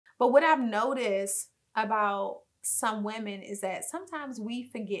But what I've noticed about some women is that sometimes we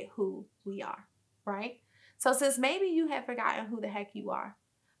forget who we are, right? So since maybe you have forgotten who the heck you are,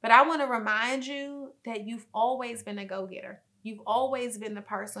 but I want to remind you that you've always been a go-getter. You've always been the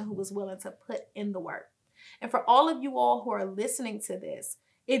person who was willing to put in the work. And for all of you all who are listening to this,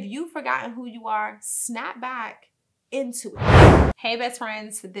 if you've forgotten who you are, snap back into it. Hey, best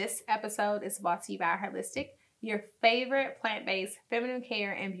friends, this episode is brought to you by Holistic, your favorite plant-based feminine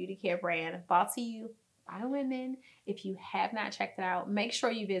care and beauty care brand, brought to you by women. If you have not checked it out, make sure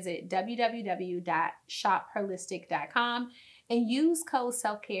you visit www.shopholistic.com and use code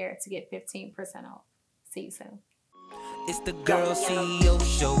SELFCARE to get 15% off. See you soon. It's the Girl CEO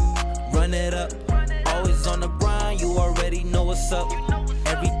Show. Run it up. Always on the grind. You already know what's up.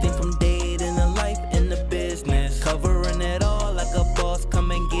 Everything from dating to life in the business. Covering it all like a boss. Come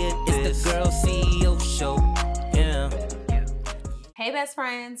and get this. It's the Girl CEO Show. Yeah. Hey, best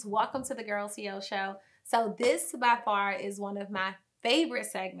friends. Welcome to the Girl CEO Show. So this by far is one of my favorite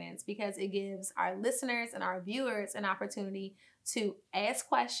segments because it gives our listeners and our viewers an opportunity to ask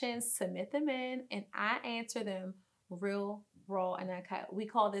questions, submit them in, and I answer them real, raw, and uncut. We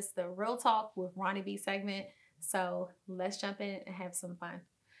call this the Real Talk with Ronne B segment. So let's jump in and have some fun.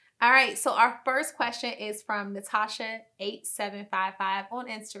 All right, so our first question is from Natasha8755 on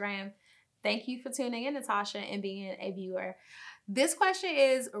Instagram. Thank you for tuning in, Natasha, and being a viewer. This question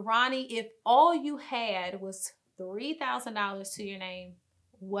is, Ronne, if all you had was $3,000 to your name,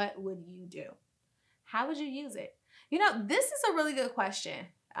 what would you do? How would you use it? You know, this is a really good question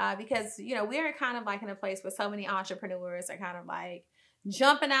because, you know, we are kind of like in a place where so many entrepreneurs are kind of like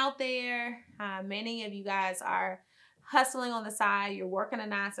jumping out there. Many of you guys are hustling on the side. You're working a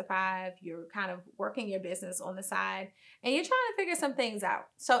 9-to-5. You're kind of working your business on the side and you're trying to figure some things out.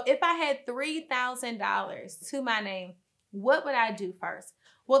 So if I had $3,000 to my name, what would I do first?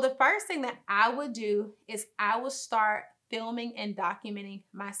 Well, the first thing that I would do is I would start filming and documenting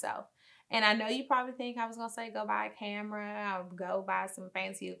myself. And I know you probably think I was going to say go buy a camera or go buy some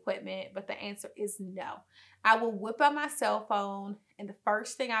fancy equipment, but the answer is no. I will whip out my cell phone and the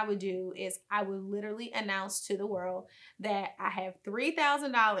first thing I would do is I would literally announce to the world that I have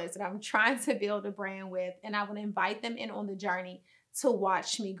 $3,000 that I'm trying to build a brand with, and I would invite them in on the journey to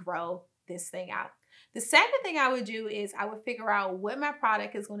watch me grow this thing out. The second thing I would do is I would figure out what my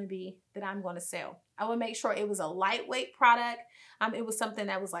product is going to be that I'm going to sell. I would make sure it was a lightweight product. It was something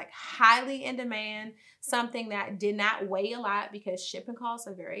that was like highly in demand, something that did not weigh a lot because shipping costs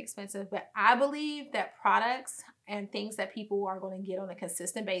are very expensive. But I believe that products and things that people are going to get on a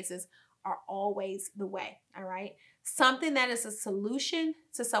consistent basis are always the way, all right? Something that is a solution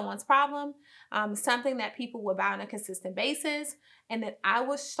to someone's problem, something that people will buy on a consistent basis, and then I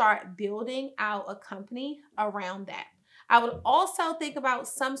would start building out a company around that. I would also think about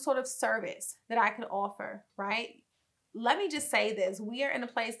some sort of service that I could offer, right? Let me just say this. We are in a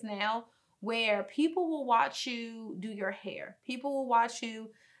place now where people will watch you do your hair. People will watch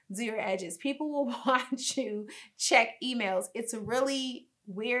you do your edges. People will watch you check emails. It's really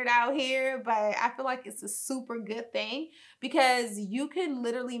weird out here, but I feel like it's a super good thing because you can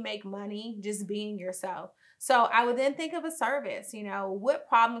literally make money just being yourself. So I would then think of a service, you know, what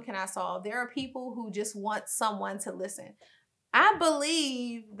problem can I solve? There are people who just want someone to listen. I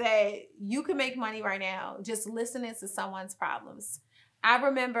believe that you can make money right now just listening to someone's problems. I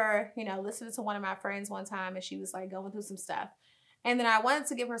remember, you know, listening to one of my friends one time and she was like going through some stuff. And then I wanted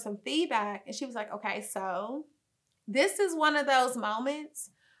to give her some feedback and she was like, okay, so this is one of those moments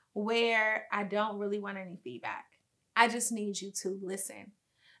where I don't really want any feedback. I just need you to listen.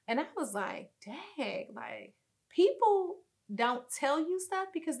 And I was like, dang, like people don't tell you stuff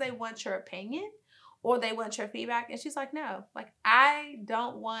because they want your opinion or they want your feedback. And she's like, no, like I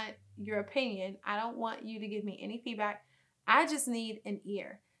don't want your opinion. I don't want you to give me any feedback. I just need an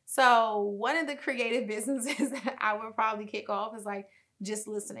ear. So one of the creative businesses that I would probably kick off is like just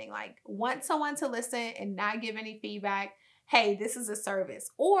listening, like want someone to listen and not give any feedback. Hey, this is a service.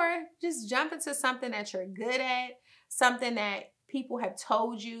 Or just jump into something that you're good at, something that people have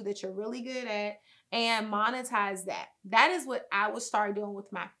told you that you're really good at, and monetize that. That is what I would start doing with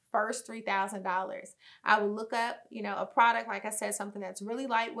my first $3,000. I would look up, you know, a product, like I said, something that's really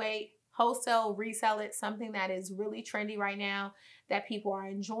lightweight, wholesale, resell it, something that is really trendy right now, that people are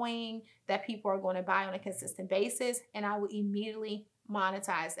enjoying, that people are going to buy on a consistent basis, and I would immediately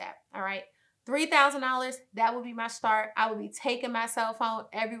monetize that. All right. $3,000, that would be my start. I would be taking my cell phone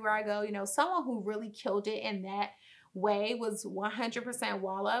everywhere I go. You know, someone who really killed it in that way was 100%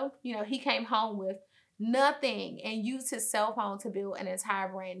 Wallow. You know, he came home with nothing and used his cell phone to build an entire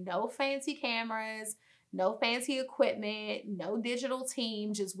brand. No fancy cameras, No fancy equipment, no digital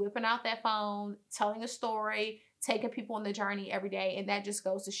team, just whipping out that phone, telling a story, taking people on the journey every day. And that just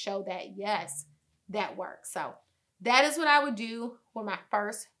goes to show that, yes, that works. So that is what I would do for my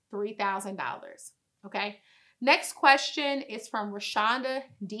first $3,000. Okay. Next question is from Rashonda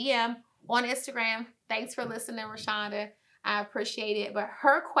DM on Instagram. Thanks for listening, Rashonda. I appreciate it. But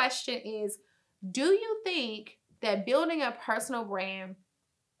her question is, do you think that building a personal brand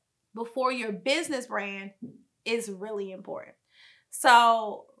before your business brand is really important?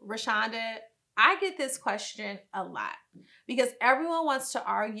 So, Rashonda, I get this question a lot because everyone wants to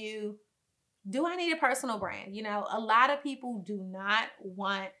argue, do I need a personal brand? You know, a lot of people do not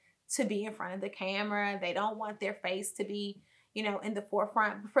want to be in front of the camera. They don't want their face to be, you know, in the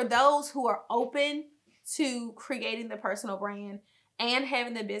forefront. For those who are open to creating the personal brand and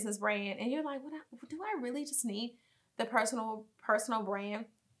having the business brand, and you're like, do I really just need the personal brand?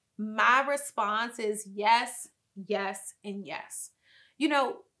 My response is yes, yes, and yes. You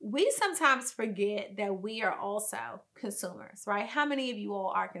know, we sometimes forget that we are also consumers, right? How many of you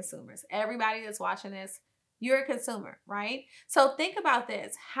all are consumers? Everybody that's watching this, you're a consumer, right? So think about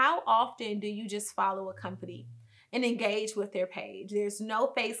this. How often do you just follow a company and engage with their page? There's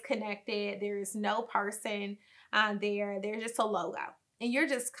no face connected. There is no person there. There's just a logo. And you're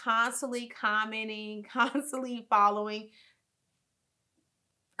just constantly commenting, constantly following.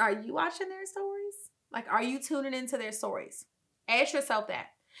 Are you watching their stories? Like, are you tuning into their stories? Ask yourself that.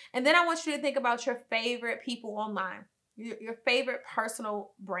 And then I want you to think about your favorite people online, your favorite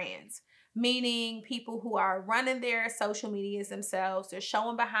personal brands, meaning people who are running their social medias themselves. They're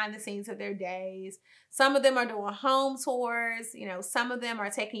showing behind the scenes of their days. Some of them are doing home tours. You know, some of them are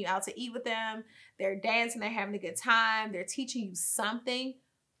taking you out to eat with them. They're dancing. They're having a good time. They're teaching you something.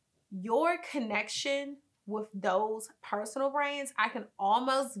 Your connection with those personal brands, I can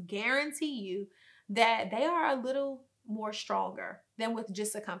almost guarantee you that they are a little more stronger than with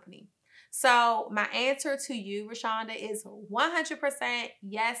just a company. So my answer to you, Rashonda, is 100%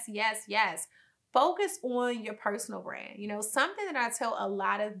 yes, yes, yes. Focus on your personal brand. You know, something that I tell a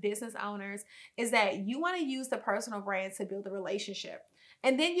lot of business owners is that you want to use the personal brand to build a relationship.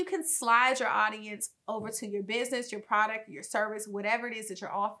 And then you can slide your audience over to your business, your product, your service, whatever it is that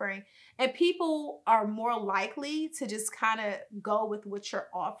you're offering. And people are more likely to just kind of go with what you're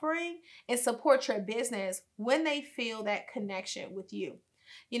offering and support your business when they feel that connection with you.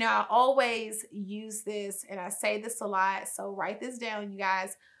 You know, I always use this and I say this a lot, so write this down, you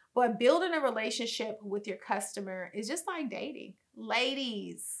guys. But building a relationship with your customer is just like dating.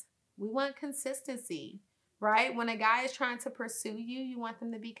 Ladies, we want consistency, right? When a guy is trying to pursue you, you want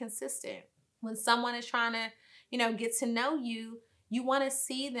them to be consistent. When someone is trying to, you know, get to know you, you want to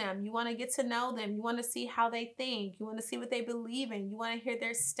see them. You want to get to know them. You want to see how they think. You want to see what they believe in. You want to hear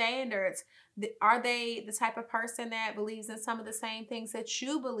their standards. Are they the type of person that believes in some of the same things that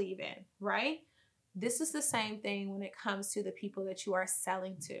you believe in, right? This is the same thing when it comes to the people that you are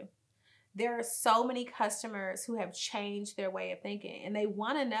selling to. There are so many customers who have changed their way of thinking, and they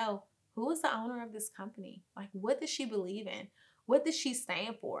want to know, who is the owner of this company? Like, what does she believe in? What does she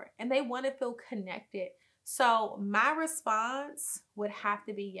stand for? And they want to feel connected. So my response would have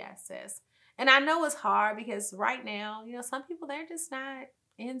to be yes, sis. And I know it's hard because right now, you know, some people, they're just not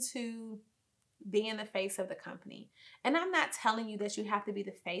into being the face of the company. And I'm not telling you that you have to be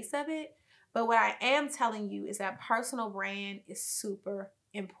the face of it, but what I am telling you is that personal brand is super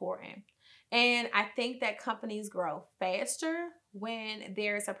important. And I think that companies grow faster when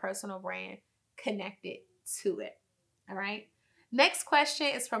there's a personal brand connected to it. All right. Next question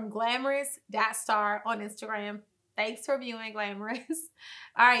is from glamorous.star on Instagram. Thanks for viewing, Glamorous.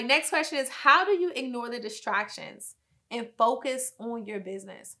 All right. Next question is, how do you ignore the distractions and focus on your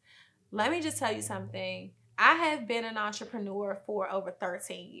business? Let me just tell you something. I have been an entrepreneur for over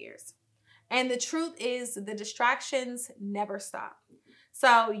 13 years. And the truth is the distractions never stop.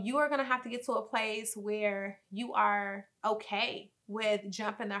 So you are going to have to get to a place where you are okay with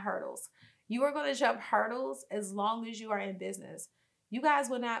jumping the hurdles. You are going to jump hurdles as long as you are in business. You guys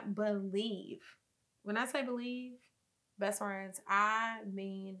will not believe. When I say believe, best friends, I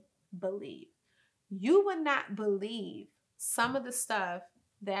mean believe. You would not believe some of the stuff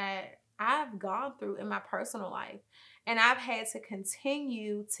that I've gone through in my personal life. And I've had to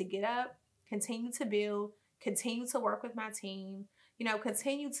continue to get up, continue to build, continue to work with my team, you know,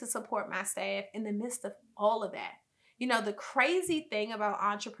 continue to support my staff in the midst of all of that. You know, the crazy thing about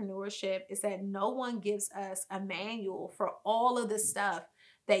entrepreneurship is that no one gives us a manual for all of the stuff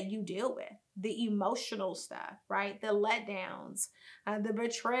that you deal with, the emotional stuff, right? The letdowns, the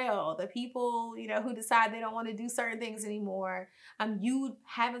betrayal, the people, who decide they don't want to do certain things anymore. You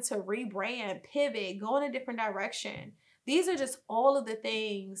having to rebrand, pivot, go in a different direction. These are just all of the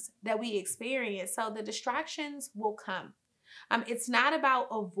things that we experience. So the distractions will come. It's not about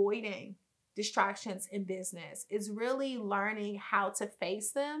avoiding distractions in business. It's really learning how to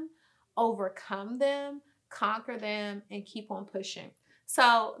face them, overcome them, conquer them, and keep on pushing.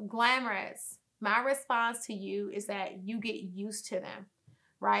 So, glamorous, my response to you is that you get used to them,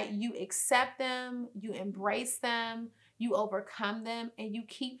 right? You accept them, you embrace them, you overcome them, and you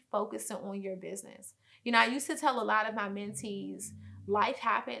keep focusing on your business. I used to tell a lot of my mentees, life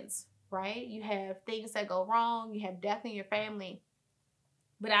happens, right? You have things that go wrong, you have death in your family.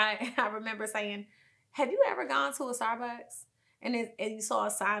 But I remember saying, have you ever gone to a Starbucks and you saw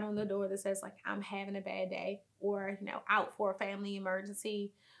a sign on the door that says, like, I'm having a bad day, or, out for a family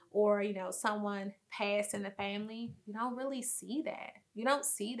emergency, or, someone passed in the family? You don't really see that. You don't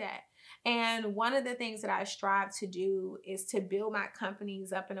see that. And one of the things that I strive to do is to build my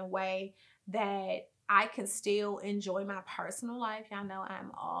companies up in a way that I can still enjoy my personal life. Y'all know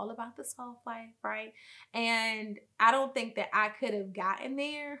I'm all about the soft life, right? And I don't think that I could have gotten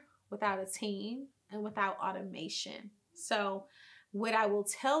there without a team and without automation. So what I will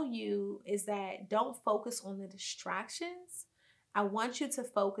tell you is that don't focus on the distractions. I want you to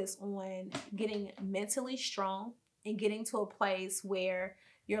focus on getting mentally strong and getting to a place where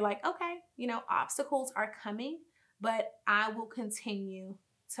you're like, okay, obstacles are coming, but I will continue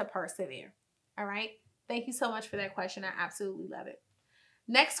to persevere. All right. Thank you so much for that question. I absolutely love it.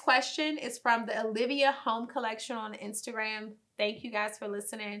 Next question is from the Olivia Home Collection on Instagram. Thank you guys for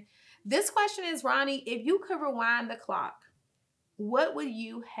listening. This question is, Ronne, if you could rewind the clock, what would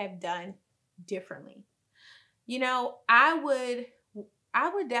you have done differently? I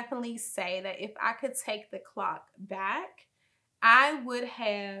would definitely say that if I could take the clock back, I would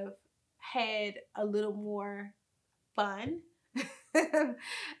have had a little more fun.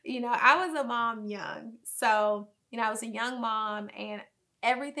 I was a mom young. So, I was a young mom, and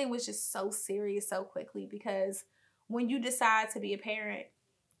everything was just so serious so quickly, because when you decide to be a parent,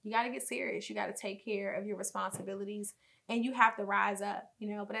 you got to get serious. You got to take care of your responsibilities, and you have to rise up,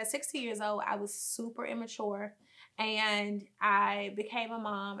 But at 16 years old, I was super immature, and I became a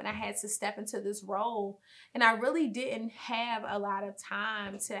mom, and I had to step into this role. And I really didn't have a lot of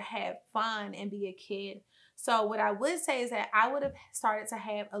time to have fun and be a kid. So what I would say is that I would have started to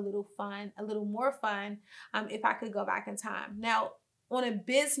have a little more fun, if I could go back in time. Now, on a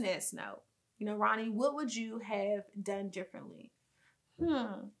business note, Ronne, what would you have done differently?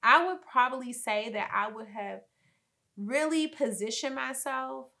 I would probably say that I would have really positioned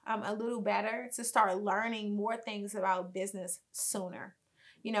myself a little better to start learning more things about business sooner.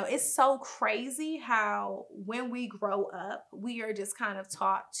 It's so crazy how when we grow up, we are just kind of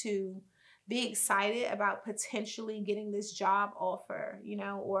taught to be excited about potentially getting this job offer,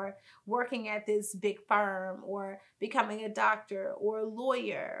 or working at this big firm, or becoming a doctor or a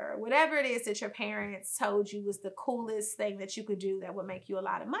lawyer, or whatever it is that your parents told you was the coolest thing that you could do that would make you a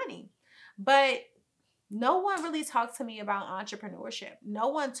lot of money. But no one really talked to me about entrepreneurship. No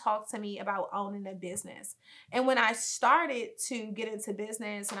one talked to me about owning a business. And when I started to get into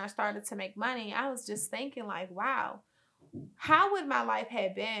business and I started to make money, I was just thinking like, wow, how would my life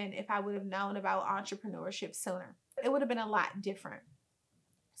have been if I would have known about entrepreneurship sooner? It would have been a lot different.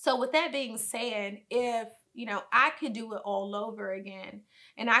 So with that being said, if, I could do it all over again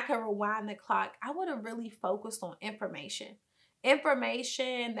and I could rewind the clock, I would have really focused on information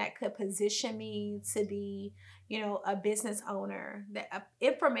that could position me to be, a business owner,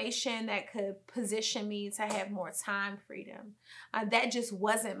 information that could position me to have more time freedom. That just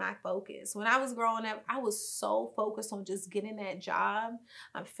wasn't my focus. When I was growing up, I was so focused on just getting that job,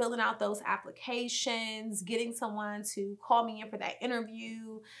 filling out those applications, getting someone to call me in for that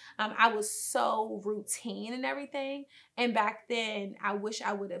interview. I was so routine and everything. And back then, I wish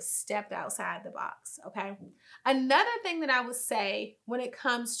I would have stepped outside the box, okay? Another thing that I would say when it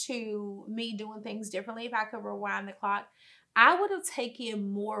comes to me doing things differently, if I could rewind the clock, I would have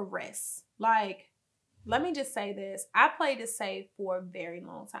taken more risks. Like, let me just say this. I played it safe for a very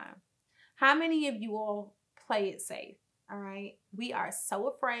long time. How many of you all play it safe? All right. We are so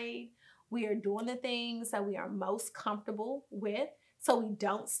afraid. We are doing the things that we are most comfortable with, so we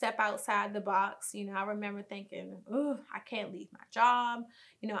don't step outside the box. I remember thinking, oh, I can't leave my job.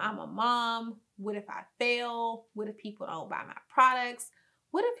 I'm a mom. What if I fail? What if people don't buy my products?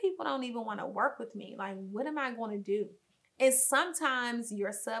 What if people don't even want to work with me? Like, what am I going to do? And sometimes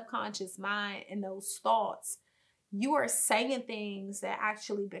your subconscious mind and those thoughts, you are saying things that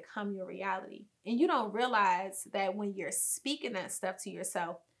actually become your reality. And you don't realize that when you're speaking that stuff to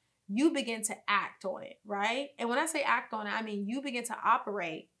yourself, you begin to act on it, right? And when I say act on it, I mean you begin to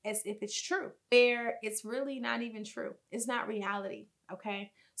operate as if it's true, where it's really not even true. It's not reality,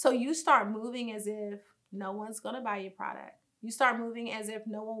 okay? So you start moving as if no one's gonna buy your product. You start moving as if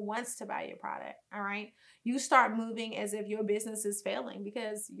no one wants to buy your product, all right? You start moving as if your business is failing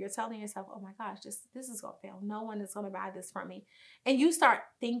because you're telling yourself, oh my gosh, this is gonna fail. No one is gonna buy this from me. And you start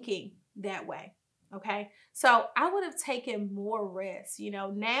thinking that way, okay? So I would have taken more risks.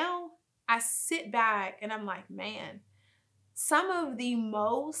 Now I sit back and I'm like, man, some of the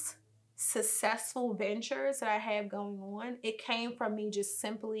most successful ventures that I have going on, it came from me just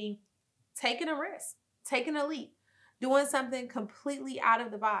simply taking a risk, taking a leap, doing something completely out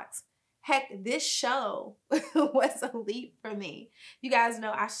of the box. Heck, this show was a leap for me. You guys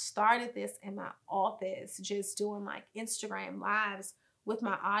know I started this in my office, just doing like Instagram lives with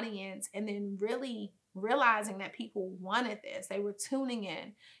my audience, and then really realizing that people wanted this. They were tuning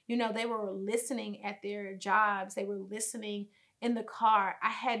in. They were listening at their jobs. They were listening in the car. I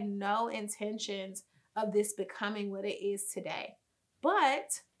had no intentions of this becoming what it is today.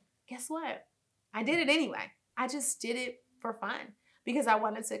 But guess what? I did it anyway. I just did it for fun because I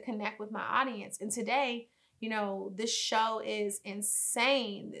wanted to connect with my audience. And today, this show is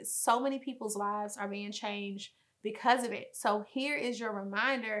insane. So many people's lives are being changed because of it. So here is your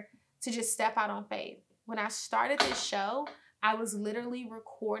reminder to just step out on faith. When I started this show, I was literally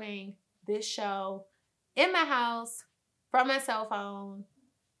recording this show in my house from my cell phone,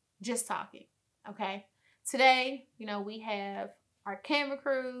 just talking, okay? Today, we have our camera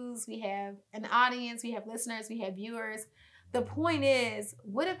crews, we have an audience, we have listeners, we have viewers. The point is,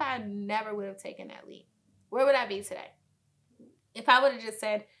 what if I never would have taken that leap? Where would I be today? If I would have just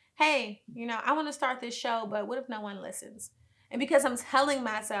said, hey, I want to start this show, but what if no one listens? And because I'm telling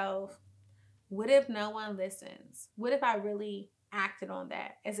myself, what if no one listens? What if I really acted on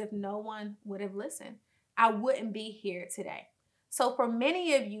that as if no one would have listened? I wouldn't be here today. So for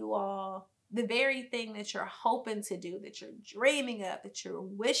many of you all, the very thing that you're hoping to do, that you're dreaming of, that you're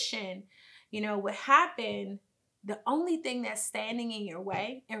wishing, would happen, the only thing that's standing in your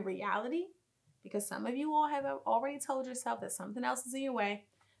way in reality, because some of you all have already told yourself that something else is in your way,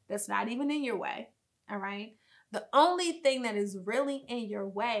 that's not even in your way, all right? The only thing that is really in your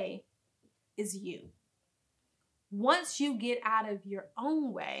way is you. Once you get out of your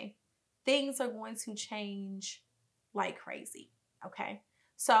own way, things are going to change like crazy, okay?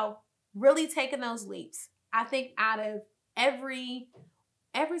 So really taking those leaps. I think out of every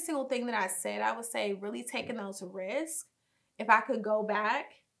single thing that I said, I would say really taking those risks. If I could go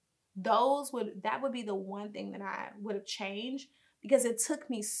back, that would be the one thing that I would have changed, because it took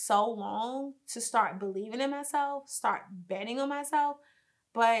me so long to start believing in myself, start betting on myself,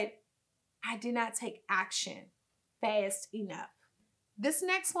 but I did not take action fast enough. This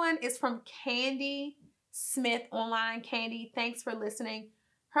next one is from Candy Smith online. Candy, thanks for listening.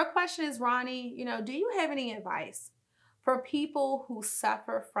 Her question is, Ronne, do you have any advice for people who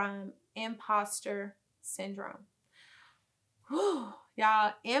suffer from imposter syndrome? Whew,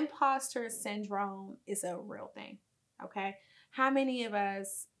 y'all, imposter syndrome is a real thing, okay? How many of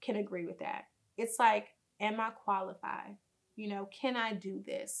us can agree with that? It's like, am I qualified? Can I do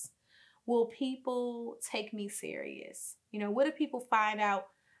this? Will people take me serious? What if people find out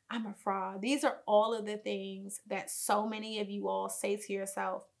I'm a fraud? These are all of the things that so many of you all say to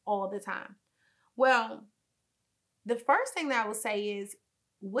yourself all the time. Well, the first thing that I will say is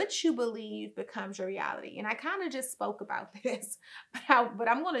what you believe becomes your reality. And I kind of just spoke about this, but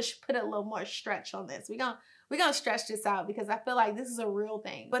I'm going to put a little more stretch on this. We're going to stretch this out because I feel like this is a real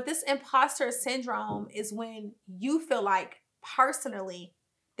thing. But this imposter syndrome is when you feel like personally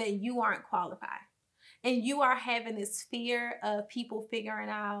that you aren't qualified. And you are having this fear of people figuring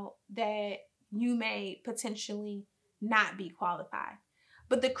out that you may potentially not be qualified.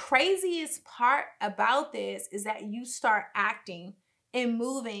 But the craziest part about this is that you start acting and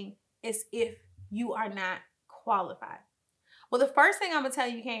moving as if you are not qualified. Well, the first thing I'm going to tell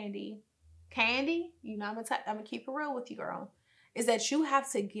you, Candy, I'm going to keep it real with you, girl, is that you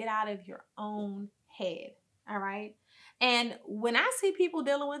have to get out of your own head, all right? And when I see people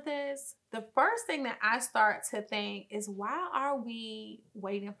dealing with this, the first thing that I start to think is, why are we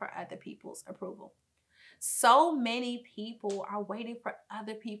waiting for other people's approval? So many people are waiting for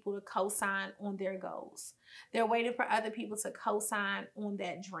other people to co-sign on their goals. They're waiting for other people to co-sign on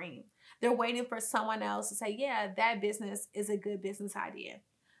that dream. They're waiting for someone else to say, yeah, that business is a good business idea.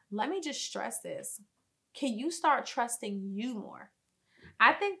 Let me just stress this. Can you start trusting you more?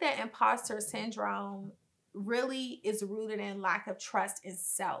 I think that imposter syndrome really is rooted in lack of trust in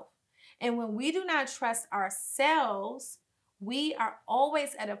self. And when we do not trust ourselves, we are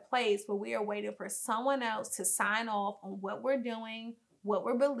always at a place where we are waiting for someone else to sign off on what we're doing, what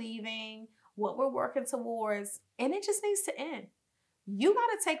we're believing, what we're working towards, and it just needs to end. You got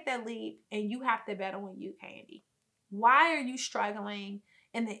to take that leap, and you have to bet on you, Candy. Why are you struggling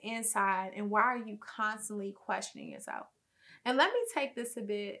in the inside, and why are you constantly questioning yourself? And let me take this a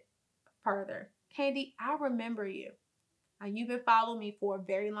bit further. Candy, I remember you. You've been following me for a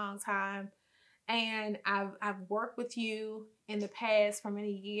very long time, and I've worked with you in the past for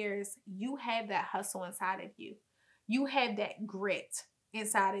many years. You have that hustle inside of you. You have that grit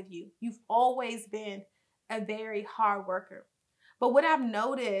inside of you. You've always been a very hard worker. But what I've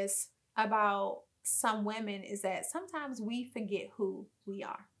noticed about some women is that sometimes we forget who we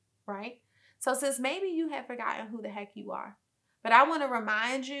are, right? So since maybe you have forgotten who the heck you are, but I want to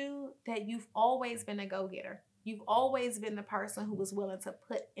remind you that you've always been a go-getter. You've always been the person who was willing to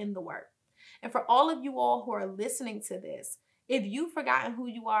put in the work. And for all of you all who are listening to this, if you've forgotten who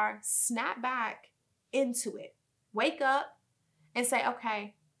you are, snap back into it. Wake up and say,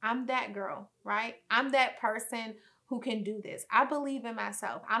 okay, I'm that girl, right? I'm that person who can do this. I believe in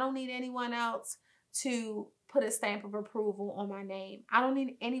myself. I don't need anyone else to put a stamp of approval on my name. I don't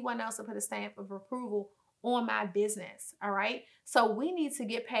need anyone else to put a stamp of approval on my business, all right? So we need to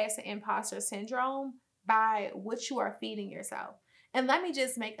get past the imposter syndrome by what you are feeding yourself. And let me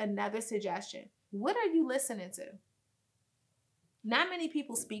just make another suggestion. What are you listening to? Not many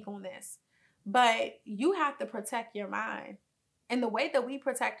people speak on this, but you have to protect your mind. And the way that we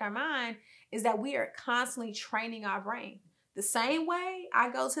protect our mind is that we are constantly training our brain. The same way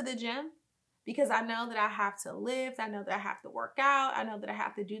I go to the gym because I know that I have to lift, I know that I have to work out, I know that I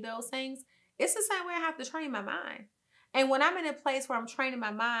have to do those things. It's the same way I have to train my mind. And when I'm in a place where I'm training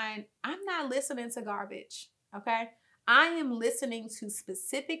my mind, I'm not listening to garbage, okay? I am listening to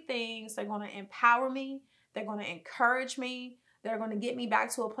specific things that are going to empower me, they're going to encourage me, they're going to get me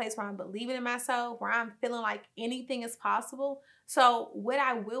back to a place where I'm believing in myself, where I'm feeling like anything is possible. So what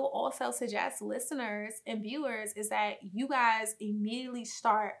I will also suggest listeners and viewers is that you guys immediately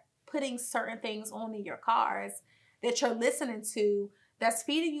start putting certain things on in your cars that you're listening to that's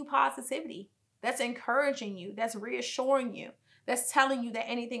feeding you positivity, that's encouraging you, that's reassuring you, that's telling you that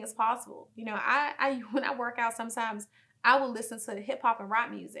anything is possible. You know, I when I work out, sometimes I will listen to hip hop and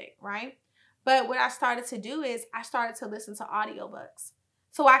rap music, right? But what I started to do is I started to listen to audiobooks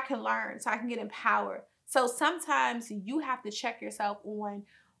so I can learn, so I can get empowered. So sometimes you have to check yourself on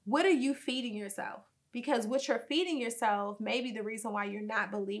what are you feeding yourself? Because what you're feeding yourself may be the reason why you're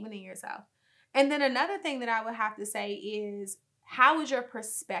not believing in yourself. And then another thing that I would have to say is, how is your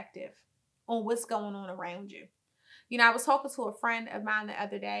perspective on what's going on around you? You know, I was talking to a friend of mine the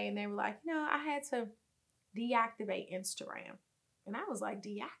other day, and they were like, you know, I had to deactivate Instagram. And I was like,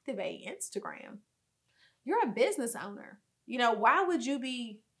 deactivate Instagram? You're a business owner. You know, why would you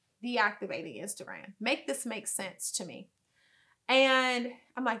be deactivating Instagram? Make this make sense to me. And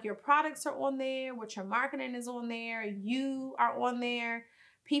I'm like, your products are on there, what you're marketing is on there, you are on there,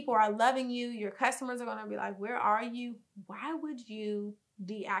 people are loving you, your customers are going to be like, where are you? Why would you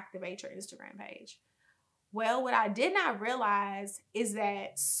deactivate your Instagram page? Well, what I did not realize is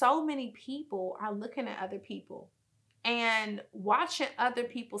that so many people are looking at other people and watching other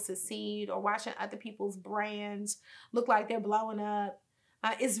people succeed or watching other people's brands look like they're blowing up.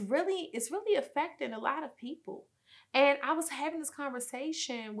 It's really affecting a lot of people. And I was having this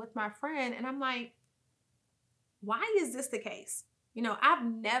conversation with my friend, and I'm like, why is this the case? You know, I've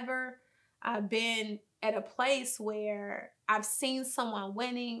never been at a place where I've seen someone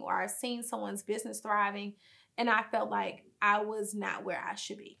winning or I've seen someone's business thriving, and I felt like I was not where I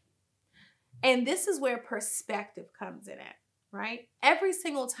should be. And this is where perspective comes in at, right? Every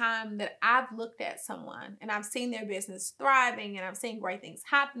single time that I've looked at someone and I've seen their business thriving and I've seen great things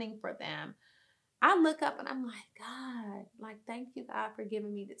happening for them, I look up and I'm like, God, like, thank you, God, for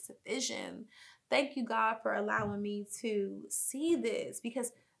giving me this vision. Thank you, God, for allowing me to see this,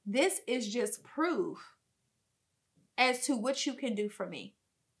 because this is just proof as to what you can do for me.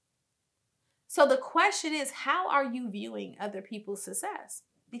 So the question is, how are you viewing other people's success?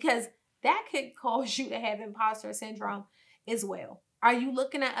 Because that could cause you to have imposter syndrome as well. Are you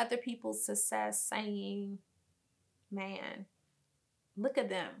looking at other people's success saying, man, look at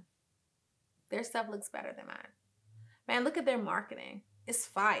them. Their stuff looks better than mine. Man, look at their marketing. It's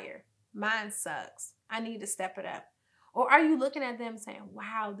fire. Mine sucks. I need to step it up. Or are you looking at them saying,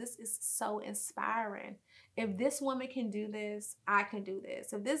 wow, this is so inspiring. If this woman can do this, I can do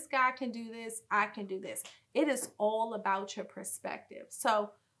this. If this guy can do this, I can do this. It is all about your perspective.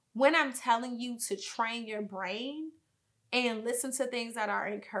 So when I'm telling you to train your brain and listen to things that are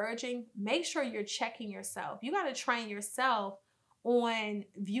encouraging, make sure you're checking yourself. You got to train yourself on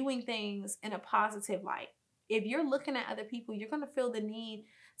viewing things in a positive light. If you're looking at other people, you're going to feel the need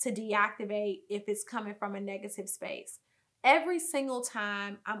to deactivate if it's coming from a negative space. Every single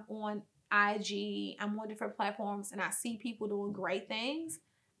time I'm on IG, I'm on different platforms, and I see people doing great things,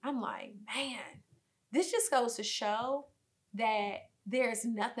 I'm like, man, this just goes to show that there's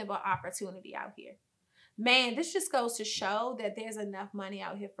nothing but opportunity out here. Man, this just goes to show that there's enough money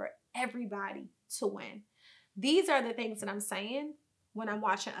out here for everybody to win. These are the things that I'm saying when I'm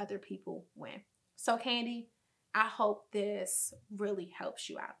watching other people win. So, Candy, I hope this really helps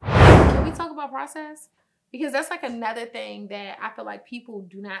you out. Can we talk about process? Because that's like another thing that I feel like people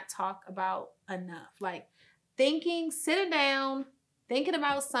do not talk about enough. Like sitting down, thinking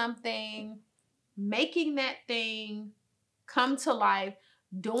about something, making that thing come to life,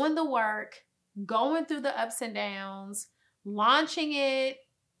 doing the work, going through the ups and downs, launching it.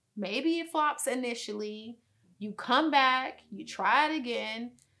 Maybe it flops initially. You come back, you try it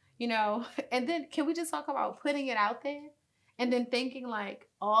again, and then can we just talk about putting it out there and then thinking like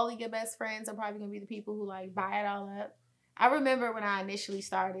all of your best friends are probably gonna be the people who like buy it all up. I remember when I initially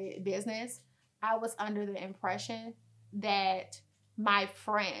started business, I was under the impression that my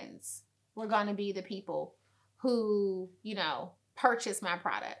friends were gonna be the people who, purchase my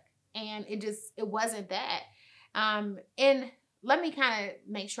product. And it wasn't that. And let me kind of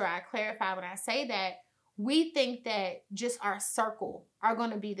make sure I clarify when I say that. We think that just our circle are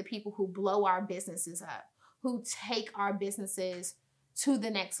going to be the people who blow our businesses up, who take our businesses to the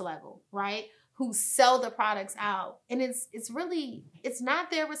next level, right? Who sell the products out. And it's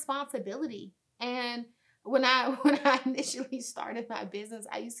not their responsibility. And when I initially started my business,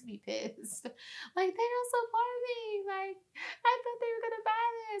 I used to be pissed. Like, they don't support me. Like, I thought they were going to buy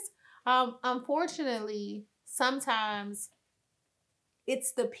this. Unfortunately, sometimes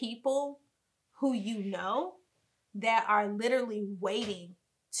it's the people who that are literally waiting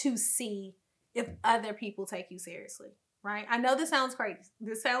to see if other people take you seriously, right? I know this sounds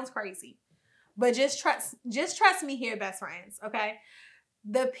crazy, but just trust me here, best friends, okay?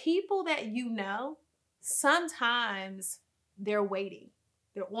 The people that sometimes they're waiting.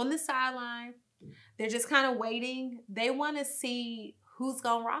 They're on the sideline. They're just kind of waiting. They want to see who's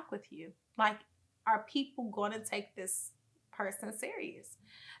going to rock with you. Like, are people going to take this person serious?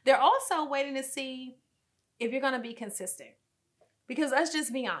 They're also waiting to see if you're going to be consistent. Because let's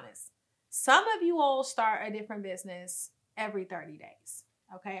just be honest. Some of you all start a different business every 30 days.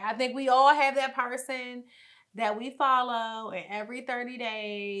 Okay. I think we all have that person that we follow, and every 30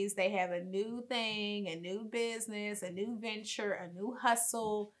 days, they have a new thing, a new business, a new venture, a new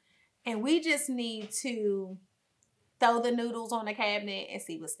hustle. And we just need to throw the noodles on the cabinet and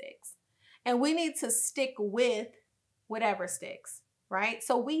see what sticks. And we need to stick with whatever sticks, right?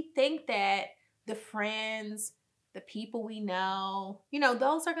 So we think that the friends, the people we know,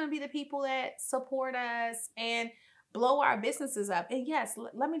 those are going to be the people that support us and blow our businesses up. And yes,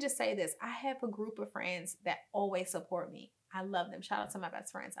 let me just say this. I have a group of friends that always support me. I love them. Shout out to my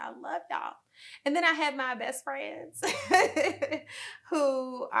best friends. I love y'all. And then I have my best friends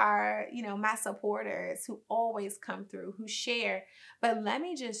who are, my supporters, who always come through, who share. But let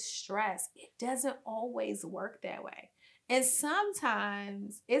me just stress, it doesn't always work that way. And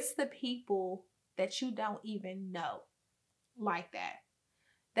sometimes it's the people that you don't even know like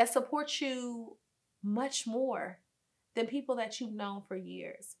that support you much more than people that you've known for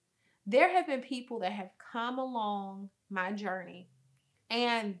years. There have been people that have come along my journey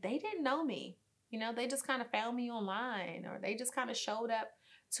and they didn't know me. They just kind of found me online, or they just kind of showed up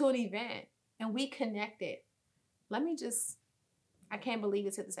to an event and we connected. I can't believe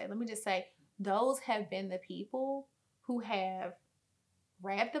it to this day. Let me just say, those have been the people who have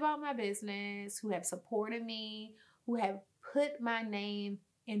rapped about my business, who have supported me, who have put my name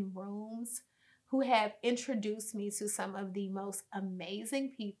in rooms, who have introduced me to some of the most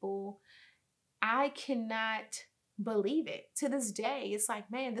amazing people. I cannot believe it. To this day, it's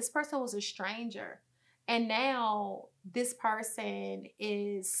like, man, this person was a stranger. And now this person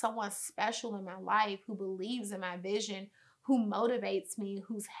is someone special in my life, who believes in my vision, who motivates me,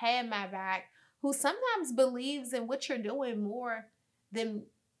 who's had my back, who sometimes believes in what you're doing more than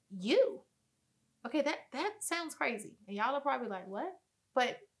you. Okay, that sounds crazy. And y'all are probably like, what?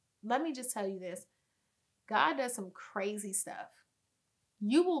 But let me just tell you this. God does some crazy stuff.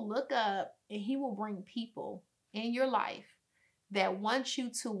 You will look up and he will bring people in your life that want you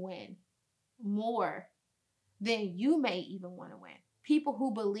to win more than you may even want to win. People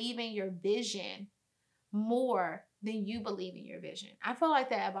who believe in your vision more then you believe in your vision. I feel like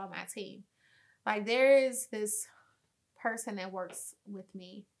that about my team. Like, there is this person that works with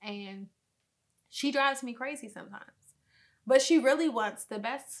me, and she drives me crazy sometimes, but she really wants the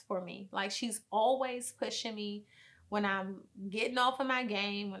best for me. Like, she's always pushing me when I'm getting off of my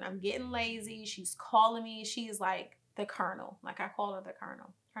game, when I'm getting lazy. She's calling me. She's like the Colonel. Like, I call her the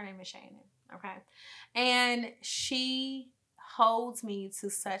Colonel. Her name is Shannon. Okay. And she holds me to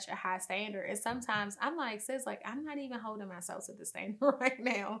such a high standard. And sometimes I'm like, sis, like, I'm not even holding myself to the standard right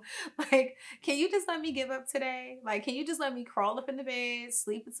now. Like, can you just let me give up today? Like, can you just let me crawl up in the bed,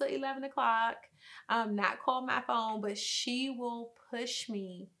 sleep until 11 o'clock, not call my phone? But she will push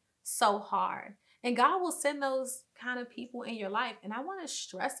me so hard. And God will send those kind of people in your life. And I want to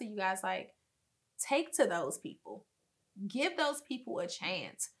stress to you guys, like, take to those people. Give those people a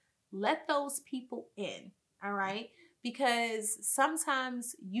chance. Let those people in. All right. Because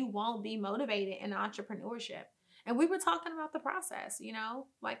sometimes you won't be motivated in entrepreneurship. And we were talking about the process, you know,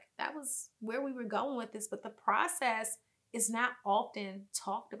 like that was where we were going with this, but the process is not often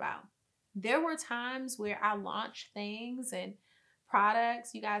talked about. There were times where I launched things and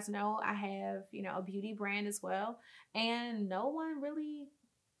products. You guys know I have, you know, a beauty brand as well. And no one really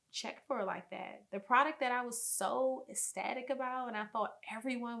checked for it like that. The product that I was so ecstatic about and I thought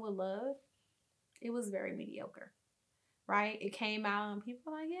everyone would love, it was very mediocre. Right? It came out and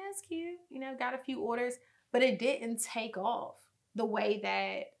people were like, yeah, it's cute. You know, got a few orders, but it didn't take off the way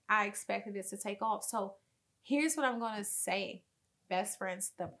that I expected it to take off. So here's what I'm going to say, best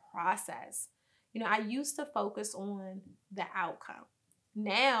friends, the process. You know, I used to focus on the outcome.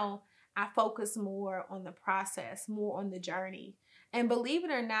 Now I focus more on the process, more on the journey. And believe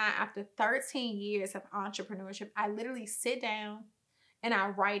it or not, after 13 years of entrepreneurship, I literally sit down and I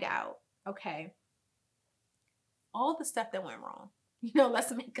write out, okay, all the stuff that went wrong. You know,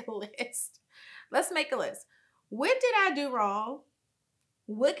 let's make a list. Let's make a list. What did I do wrong?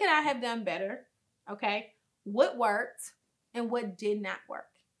 What could I have done better? Okay. What worked and what did not work?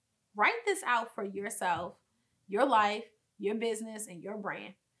 Write this out for yourself, your life, your business, and your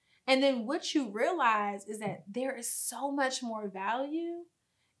brand. And then what you realize is that there is so much more value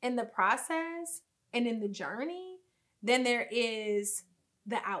in the process and in the journey than there is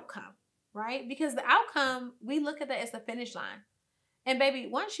the outcome. Right? Because the outcome, we look at that as the finish line. And baby,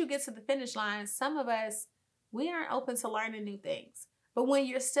 once you get to the finish line, some of us, we aren't open to learning new things. But when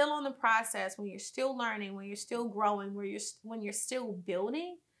you're still on the process, when you're still learning, when you're still growing, when you're still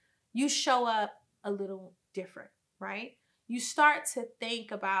building, you show up a little different, right? You start to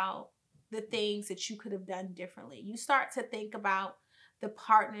think about the things that you could have done differently. You start to think about the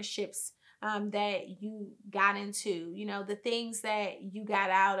partnerships that you got into, you know, the things that you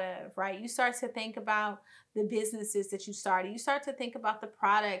got out of, right? You start to think about the businesses that you started. You start to think about the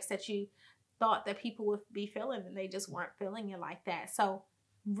products that you thought that people would be feeling and they just weren't feeling it like that. So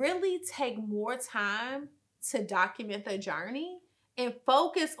really take more time to document the journey and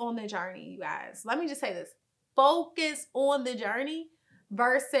focus on the journey, you guys. Let me just say this. Focus on the journey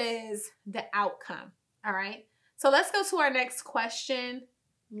versus the outcome, all right? So let's go to our next question.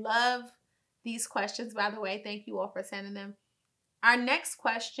 Love these questions, by the way. Thank you all for sending them. Our next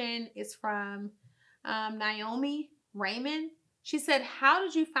question is from Naomi Raymond. She said, how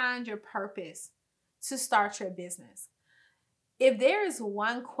did you find your purpose to start your business? If there is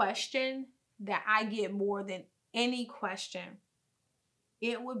one question that I get more than any question,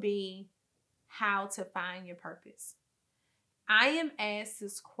 it would be how to find your purpose. I am asked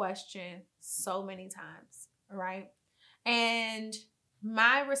this question so many times, all right? And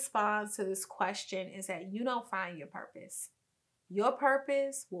my response to this question is that you don't find your purpose. Your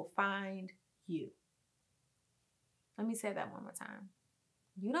purpose will find you. Let me say that one more time.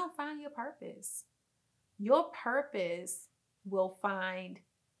 You don't find your purpose. Your purpose will find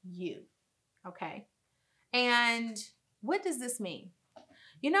you. Okay? And what does this mean?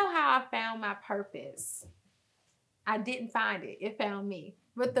 You know how I found my purpose? I didn't find it. It found me.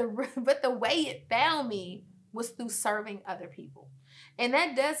 But the way it found me was through serving other people. And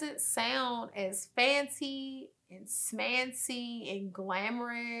that doesn't sound as fancy and smancy and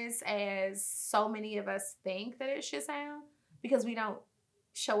glamorous as so many of us think that it should sound, because we don't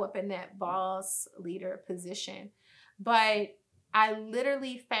show up in that boss leader position. But I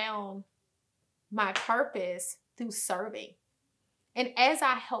literally found my purpose through serving. And as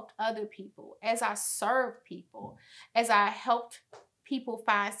I helped other people, as I served people, as I helped people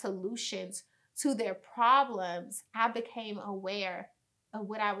find solutions to their problems, I became aware of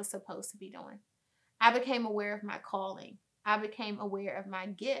what I was supposed to be doing. I became aware of my calling. I became aware of my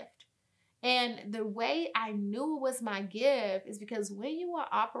gift. And the way I knew it was my gift is because when you are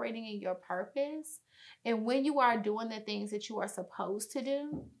operating in your purpose and when you are doing the things that you are supposed to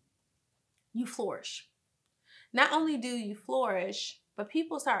do, you flourish. Not only do you flourish, but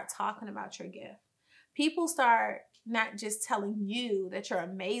people start talking about your gift. People start not just telling you that you're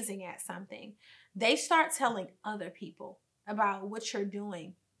amazing at something, they start telling other people about what you're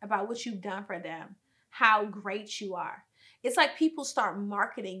doing, about what you've done for them, how great you are. It's like people start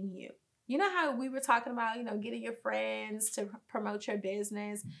marketing you. You know how we were talking about, getting your friends to promote your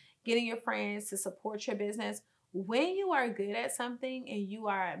business, getting your friends to support your business. When you are good at something and you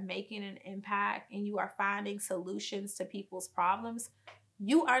are making an impact and you are finding solutions to people's problems,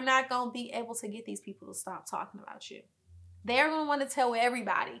 you are not going to be able to get these people to stop talking about you. They're going to want to tell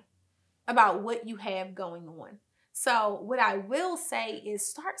everybody about what you have going on. So what I will say is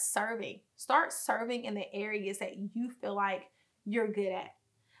start serving. Start serving in the areas that you feel like you're good at.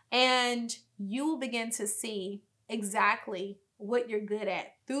 And you will begin to see exactly what you're good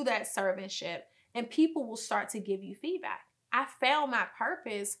at through that servantship. And people will start to give you feedback. I found my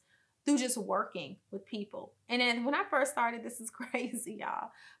purpose through just working with people. And then when I first started, this is crazy,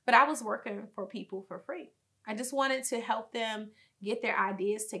 y'all, but I was working for people for free. I just wanted to help them get their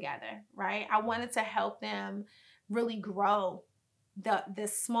ideas together, right? I wanted to help them really grow the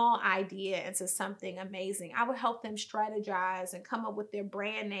small idea into something amazing. I would help them strategize and come up with their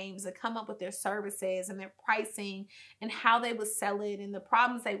brand names and come up with their services and their pricing and how they would sell it and the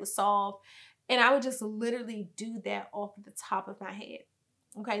problems they would solve. And I would just literally do that off the top of my head.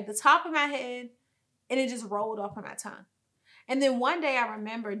 Okay, the top of my head, and it just rolled off of my tongue. And then one day I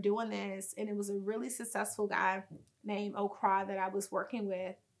remember doing this, and it was a really successful guy named Okra that I was working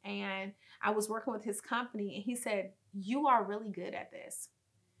with. And I was working with his company, and he said, "You are really good at this."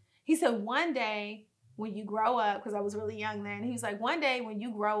 He said, "One day when you grow up," because I was really young then, he was like, "One day when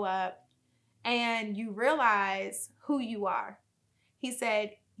you grow up and you realize who you are," he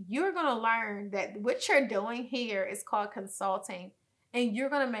said, "you're going to learn that what you're doing here is called consulting, and you're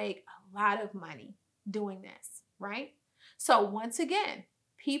going to make a lot of money doing this," right? So once again,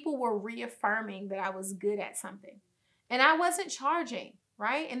 people were reaffirming that I was good at something, and I wasn't charging,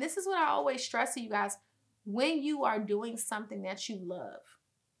 right? And this is what I always stress to you guys. When you are doing something that you love,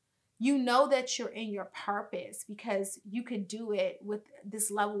 you know that you're in your purpose because you could do it with this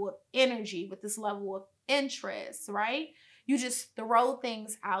level of energy, with this level of interest, right? You just throw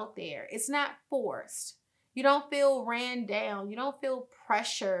things out there. It's not forced. You don't feel ran down. You don't feel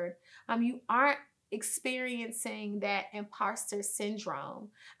pressured. You aren't experiencing that imposter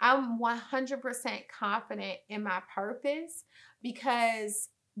syndrome. I'm 100% confident in my purpose because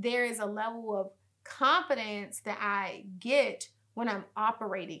there is a level of confidence that I get when I'm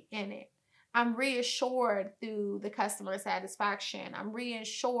operating in it. I'm reassured through the customer satisfaction. I'm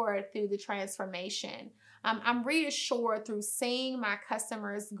reassured through the transformation. I'm reassured through seeing my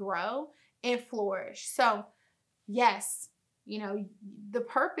customers grow and flourish. So yes, the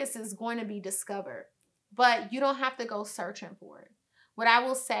purpose is going to be discovered, but you don't have to go searching for it. What I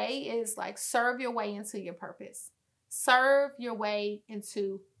will say is serve your way into your purpose. Serve your way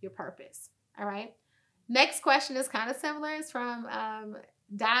into your purpose. All right. Next question is kind of similar. It's from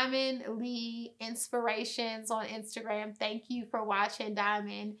Diamond Lee Inspirations on Instagram. Thank you for watching,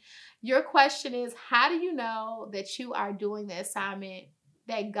 Diamond. Your question is, how do you know that you are doing the assignment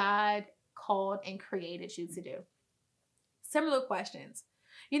that God called and created you to do? Similar questions.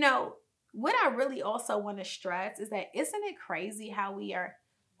 What I really also want to stress is that isn't it crazy how we are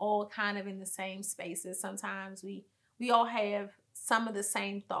all kind of in the same spaces? Sometimes we all have some of the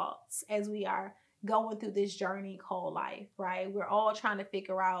same thoughts as we are going through this journey called life, right? We're all trying to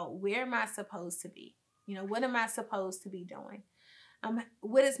figure out, where am I supposed to be? What am I supposed to be doing?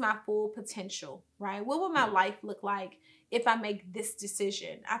 What is my full potential, right? What will my life look like if I make this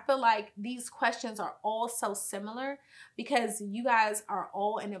decision? I feel like these questions are all so similar because you guys are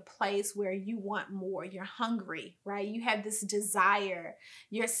all in a place where you want more. You're hungry, right? You have this desire.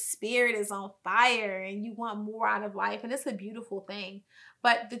 Your spirit is on fire and you want more out of life. And it's a beautiful thing.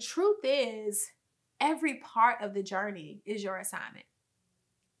 But the truth is, every part of the journey is your assignment.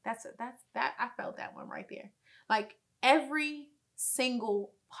 That's I felt that one right there. Every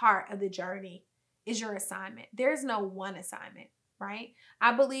single part of the journey is your assignment. There's no one assignment, right?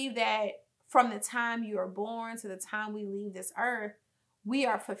 I believe that from the time you are born to the time we leave this earth, we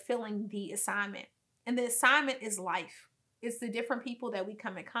are fulfilling the assignment. And the assignment is life. It's the different people that we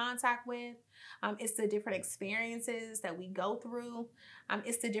come in contact with. It's the different experiences that we go through.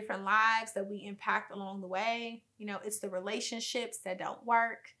 It's the different lives that we impact along the way. It's the relationships that don't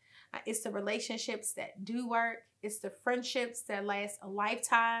work. It's the relationships that do work. It's the friendships that last a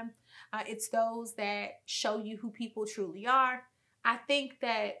lifetime. It's those that show you who people truly are. I think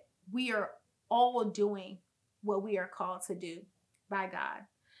that we are all doing what we are called to do by God.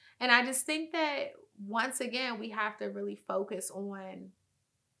 And I just think that once again, we have to really focus on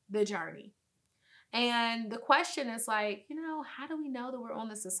the journey. And the question is like, how do we know that we're on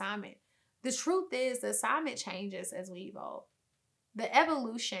this assignment? The truth is the assignment changes as we evolve. The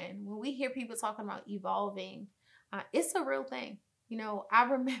evolution, when we hear people talking about evolving, it's a real thing. I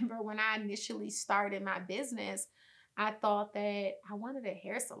remember when I initially started my business, I thought that I wanted a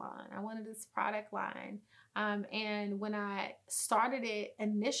hair salon. I wanted this product line. And when I started it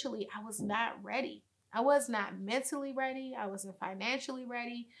initially, I was not ready. I was not mentally ready. I wasn't financially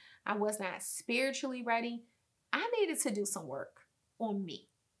ready. I was not spiritually ready. I needed to do some work on me.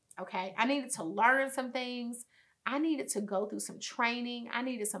 Okay. I needed to learn some things. I needed to go through some training. I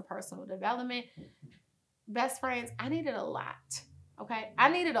needed some personal development. Best friends, I needed a lot. Okay. I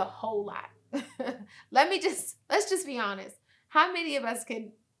needed a whole lot. Let's just be honest. How many of us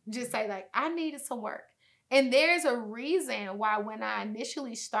can just say like, I needed some work? And there's a reason why when I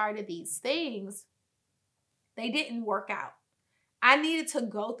initially started these things, they didn't work out. I needed to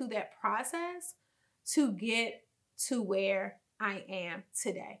go through that process to get to where I am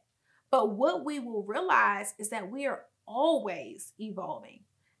today. But what we will realize is that we are always evolving.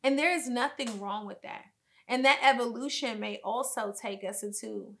 And there is nothing wrong with that. And that evolution may also take us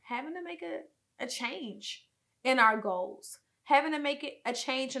into having to make a change in our goals, having to make a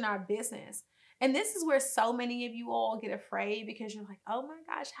change in our business. And this is where so many of you all get afraid because you're like, oh my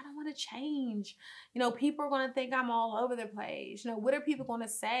gosh, I don't want to change. People are going to think I'm all over the place. What are people going to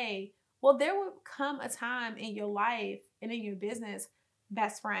say? Well, there will come a time in your life and in your business,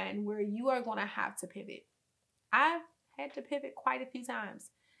 best friend, where you are going to have to pivot. I've had to pivot quite a few times.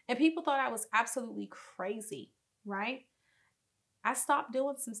 And people thought I was absolutely crazy, right? I stopped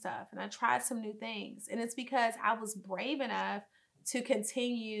doing some stuff and I tried some new things. And it's because I was brave enough to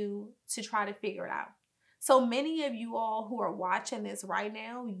continue to try to figure it out. So many of you all who are watching this right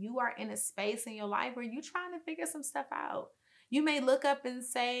now, you are in a space in your life where you're trying to figure some stuff out. You may look up and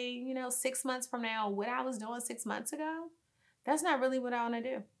say, 6 months from now, what I was doing 6 months ago, that's not really what I want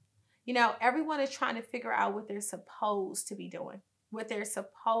to do. Everyone is trying to figure out what they're supposed to be doing, what they're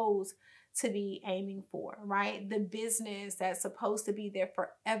supposed to be aiming for, right? The business that's supposed to be their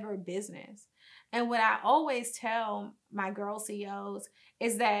forever business. And what I always tell my girl CEOs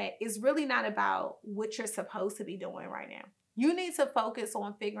is that it's really not about what you're supposed to be doing right now. You need to focus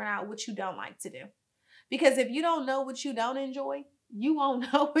on figuring out what you don't like to do. Because if you don't know what you don't enjoy, you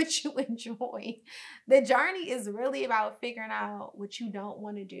won't know what you enjoy. The journey is really about figuring out what you don't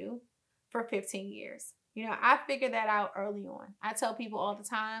want to do for 15 years. I figured that out early on. I tell people all the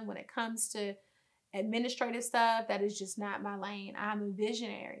time when it comes to administrative stuff, that is just not my lane. I'm a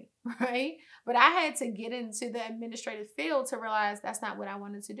visionary, right? But I had to get into the administrative field to realize that's not what I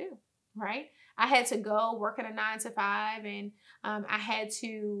wanted to do, right? I had to go work at a 9 to 5 and I had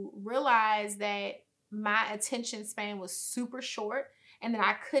to realize that my attention span was super short and that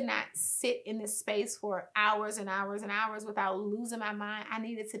I could not sit in this space for hours and hours and hours without losing my mind. I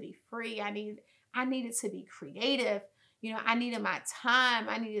needed to be free. I needed to be creative. I needed my time.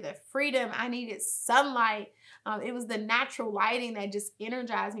 I needed the freedom. I needed sunlight. It was the natural lighting that just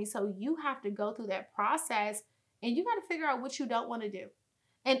energized me. So you have to go through that process and you got to figure out what you don't want to do.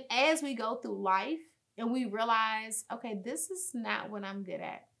 And as we go through life and we realize, okay, this is not what I'm good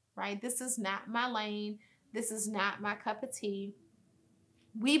at, right? This is not my lane. This is not my cup of tea.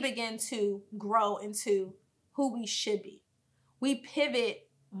 We begin to grow into who we should be. We pivot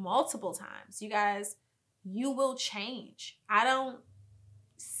multiple times. You guys, you will change. I don't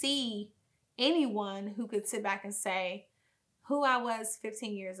see anyone who could sit back and say, who I was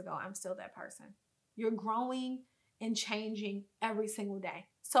 15 years ago, I'm still that person. You're growing and changing every single day.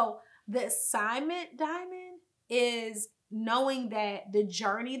 So the assignment, Diamond, is knowing that the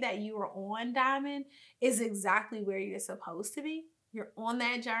journey that you are on, Diamond, is exactly where you're supposed to be. You're on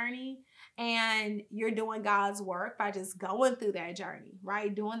that journey and you're doing God's work by just going through that journey,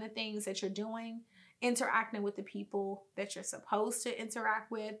 right? Doing the things that you're doing, interacting with the people that you're supposed to interact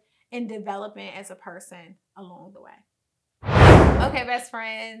with, and developing as a person along the way. Okay, best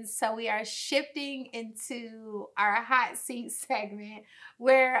friends, so we are shifting into our hot seat segment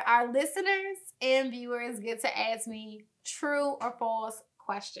where our listeners and viewers get to ask me true or false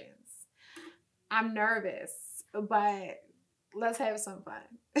questions. I'm nervous, but let's have some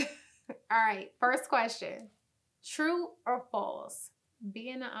fun. All right, first question. True or false?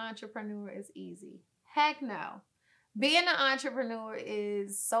 Being an entrepreneur is easy. Heck no. Being an entrepreneur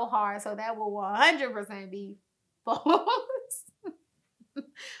is so hard, so that will 100% be false.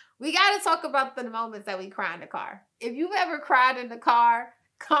 We got to talk about the moments that we cry in the car. If you've ever cried in the car,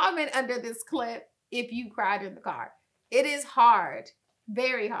 comment under this clip if you cried in the car. It is hard,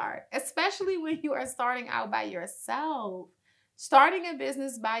 very hard, especially when you are starting out by yourself. Starting a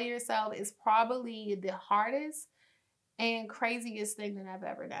business by yourself is probably the hardest and craziest thing that I've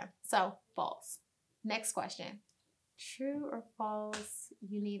ever done. So, false. Next question. True or false,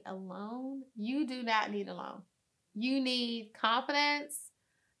 you need a loan? You do not need a loan. You need confidence,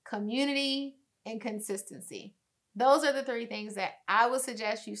 community, and consistency. Those are the three things that I would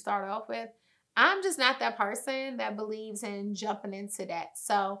suggest you start off with. I'm just not that person that believes in jumping into that.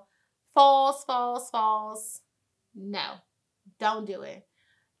 So, false, false, false. No, don't do it.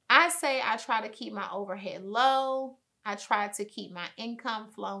 I say I try to keep my overhead low. I try to keep my income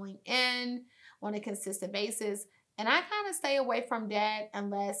flowing in on a consistent basis. And I kind of stay away from debt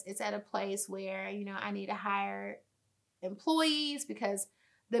unless it's at a place where, I need to hire employees because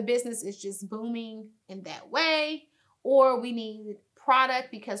the business is just booming in that way. Or we need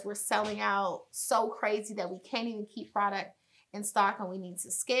product because we're selling out so crazy that we can't even keep product in stock and we need to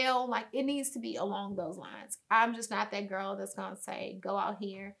scale. Like, it needs to be along those lines. I'm just not that girl that's going to say, go out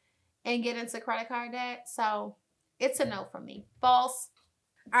here and get into credit card debt. So it's a no from me. False.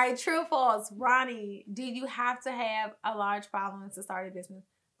 All right, true or false? Ronnie, do you have to have a large following to start a business?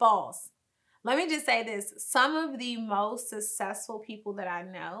 False. Let me just say this. Some of the most successful people that I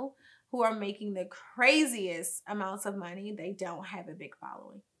know who are making the craziest amounts of money, they don't have a big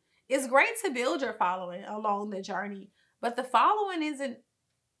following. It's great to build your following along the journey, but the following isn't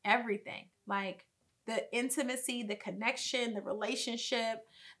everything. Like, the intimacy, the connection, the relationship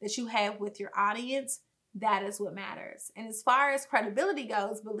that you have with your audience, that is what matters. And as far as credibility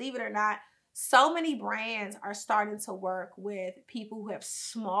goes, believe it or not, so many brands are starting to work with people who have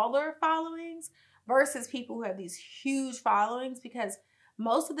smaller followings versus people who have these huge followings, because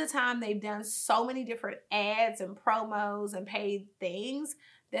most of the time they've done so many different ads and promos and paid things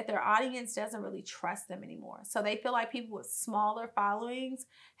that their audience doesn't really trust them anymore. So they feel like people with smaller followings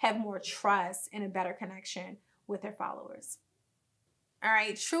have more trust and a better connection with their followers. All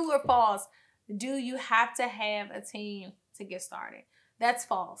right, true or false? Do you have to have a team to get started? That's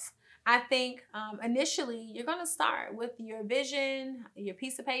false. I think initially you're going to start with your vision, your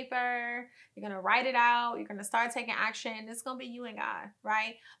piece of paper. You're going to write it out. You're going to start taking action. It's going to be you and God,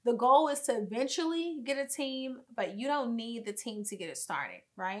 right? The goal is to eventually get a team, but you don't need the team to get it started,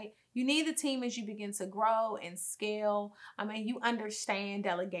 right? You need the team as you begin to grow and scale. You understand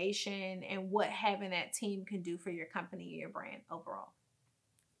delegation and what having that team can do for your company or your brand overall.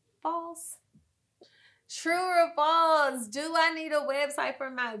 False. True or false? Do I need a website for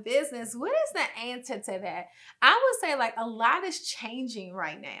my business? What is the answer to that? I would say a lot is changing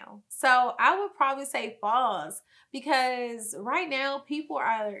right now. So I would probably say false, because right now people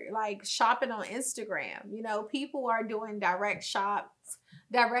are shopping on Instagram. People are doing direct shops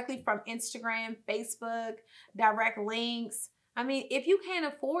directly from Instagram, Facebook, direct links. If you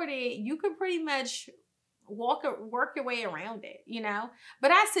can't afford it, you could pretty much work your way around it,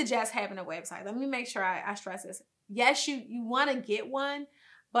 But I suggest having a website. Let me make sure I stress this. Yes, you want to get one,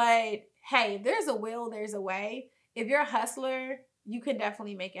 but hey, if there's a will, there's a way. If you're a hustler, you can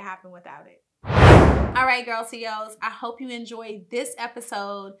definitely make it happen without it. All right, girl CEOs, I hope you enjoyed this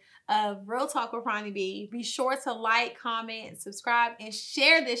episode of Real Talk with Ronnie B. Be sure to like, comment, subscribe, and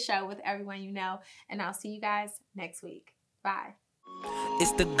share this show with everyone you know. And I'll see you guys next week. Bye.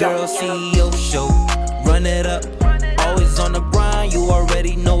 It's the Girl CEO Show. Run it up. Always on the grind. You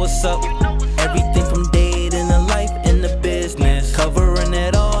already know what's up.